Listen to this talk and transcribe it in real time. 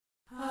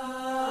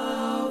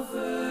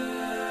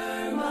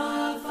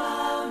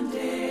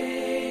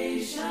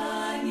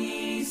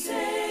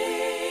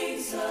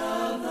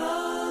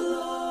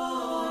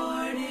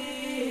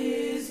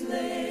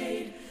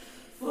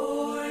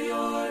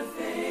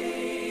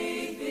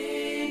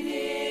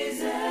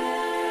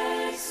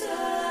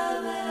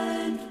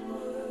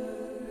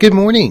Good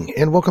morning,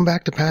 and welcome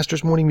back to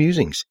Pastor's Morning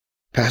Musings.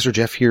 Pastor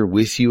Jeff here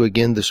with you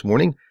again this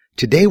morning.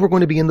 Today we're going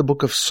to be in the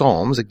book of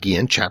Psalms,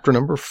 again, chapter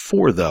number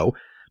 4, though,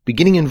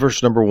 beginning in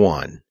verse number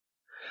 1.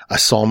 A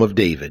Psalm of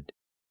David.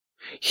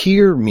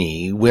 Hear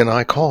me when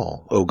I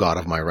call, O God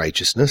of my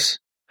righteousness.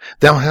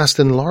 Thou hast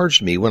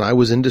enlarged me when I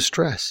was in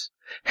distress.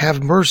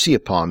 Have mercy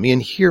upon me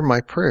and hear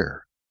my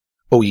prayer.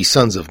 O ye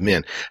sons of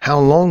men, how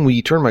long will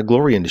ye turn my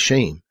glory into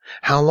shame?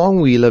 How long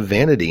will ye love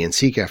vanity and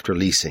seek after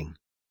leasing?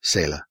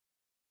 Selah.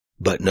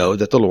 But know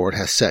that the Lord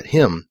hath set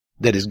him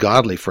that is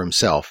godly for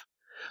himself.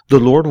 The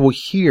Lord will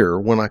hear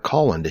when I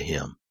call unto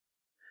him.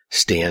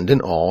 Stand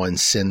in awe and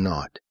sin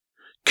not.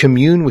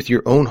 Commune with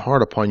your own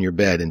heart upon your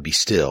bed and be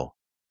still.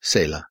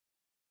 Selah.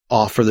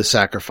 Offer the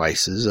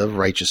sacrifices of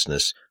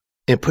righteousness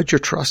and put your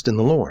trust in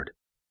the Lord.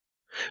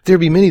 There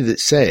be many that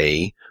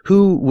say,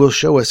 Who will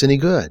show us any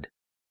good?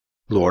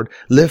 Lord,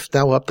 lift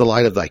thou up the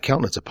light of thy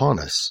countenance upon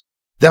us.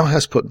 Thou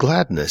hast put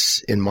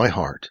gladness in my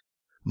heart,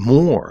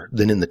 more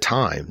than in the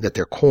time that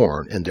their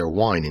corn and their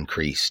wine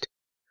increased.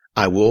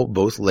 I will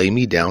both lay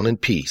me down in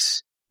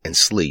peace and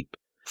sleep,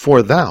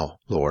 for thou,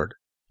 Lord,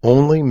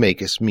 only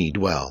makest me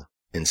dwell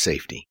in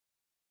safety.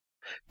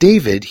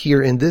 David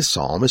here in this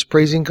psalm is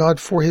praising God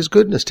for his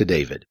goodness to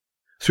David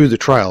through the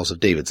trials of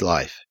David's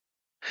life.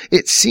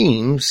 It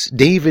seems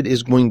David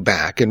is going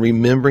back and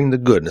remembering the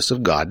goodness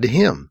of God to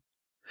him.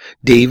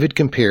 David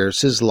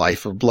compares his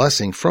life of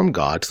blessing from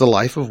God to the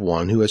life of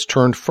one who has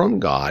turned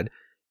from God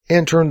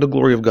and turned the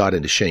glory of God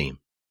into shame.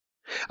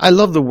 I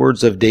love the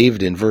words of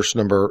David in verse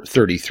number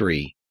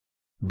 33.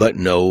 But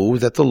know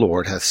that the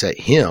Lord hath set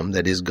him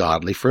that is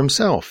godly for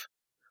himself.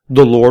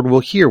 The Lord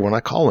will hear when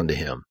I call unto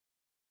him.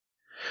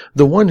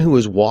 The one who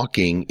is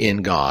walking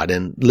in God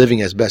and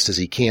living as best as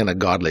he can a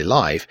godly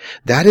life,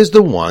 that is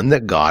the one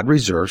that God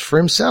reserves for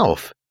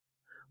himself.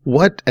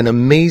 What an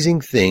amazing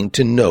thing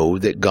to know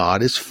that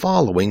God is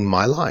following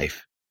my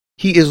life.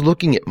 He is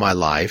looking at my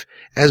life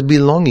as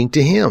belonging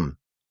to him.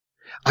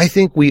 I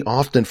think we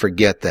often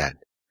forget that.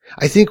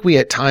 I think we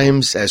at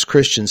times as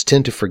Christians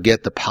tend to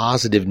forget the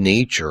positive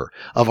nature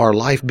of our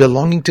life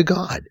belonging to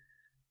God.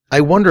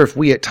 I wonder if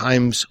we at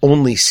times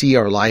only see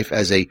our life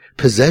as a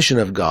possession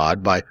of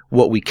God by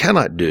what we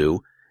cannot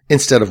do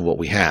instead of what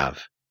we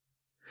have.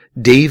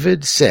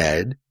 David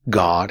said,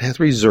 God hath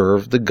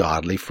reserved the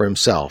godly for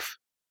himself.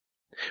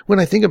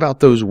 When I think about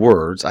those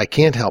words, I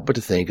can't help but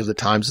to think of the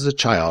times as a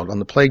child on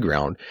the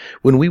playground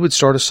when we would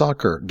start a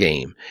soccer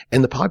game,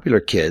 and the popular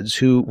kids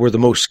who were the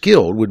most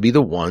skilled would be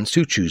the ones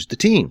who choose the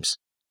teams.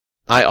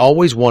 I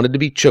always wanted to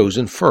be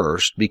chosen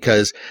first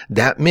because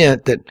that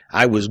meant that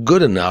I was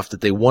good enough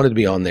that they wanted to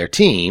be on their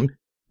team.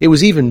 It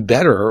was even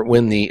better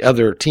when the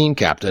other team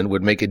captain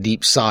would make a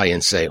deep sigh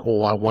and say,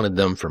 "Oh, I wanted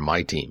them for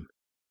my team."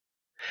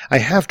 I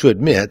have to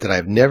admit that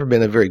I've never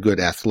been a very good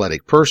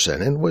athletic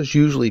person and was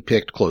usually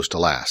picked close to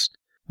last.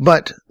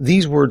 But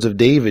these words of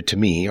David to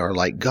me are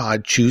like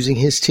God choosing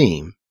his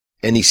team,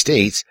 and he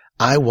states,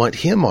 I want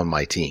him on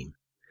my team.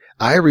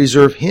 I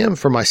reserve him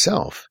for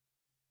myself.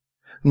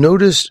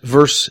 Notice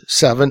verse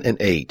 7 and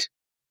 8.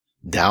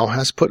 Thou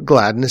hast put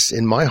gladness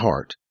in my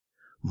heart,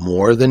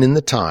 more than in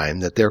the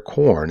time that their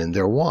corn and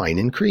their wine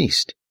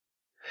increased.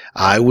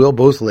 I will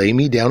both lay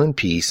me down in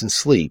peace and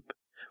sleep,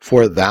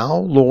 for thou,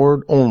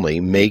 Lord, only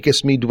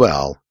makest me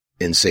dwell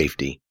in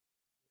safety.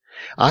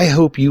 I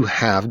hope you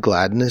have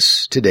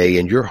gladness today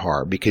in your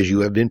heart because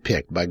you have been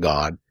picked by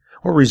God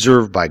or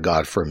reserved by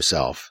God for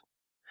himself.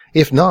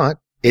 If not,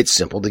 it's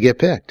simple to get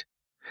picked.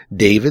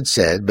 David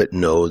said, but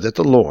know that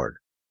the Lord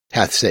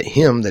hath set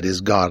him that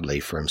is godly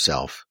for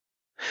himself.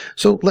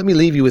 So let me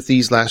leave you with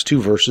these last two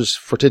verses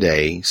for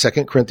today,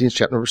 2 Corinthians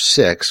chapter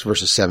 6,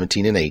 verses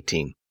 17 and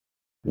 18.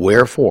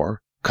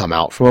 Wherefore, come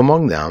out from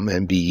among them,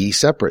 and be ye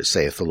separate,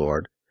 saith the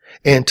Lord,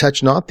 and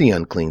touch not the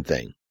unclean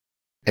thing.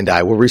 And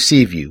I will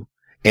receive you,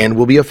 and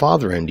will be a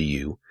father unto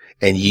you,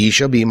 and ye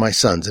shall be my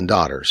sons and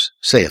daughters,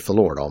 saith the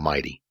Lord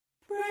Almighty.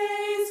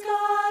 Praise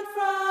God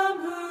from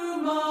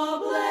whom all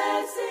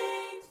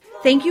blessings flow.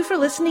 Thank you for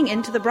listening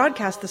in to the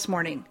broadcast this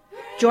morning.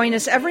 Join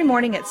us every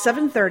morning at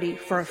 7:30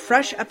 for a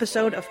fresh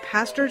episode of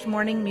Pastor's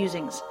Morning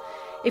Musings.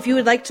 If you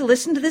would like to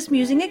listen to this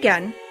musing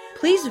again,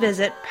 please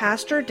visit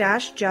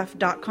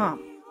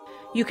pastor-jeff.com.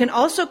 You can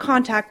also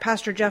contact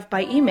Pastor Jeff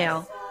by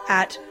email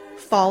at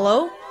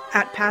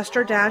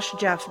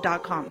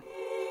follow@pastor-jeff.com.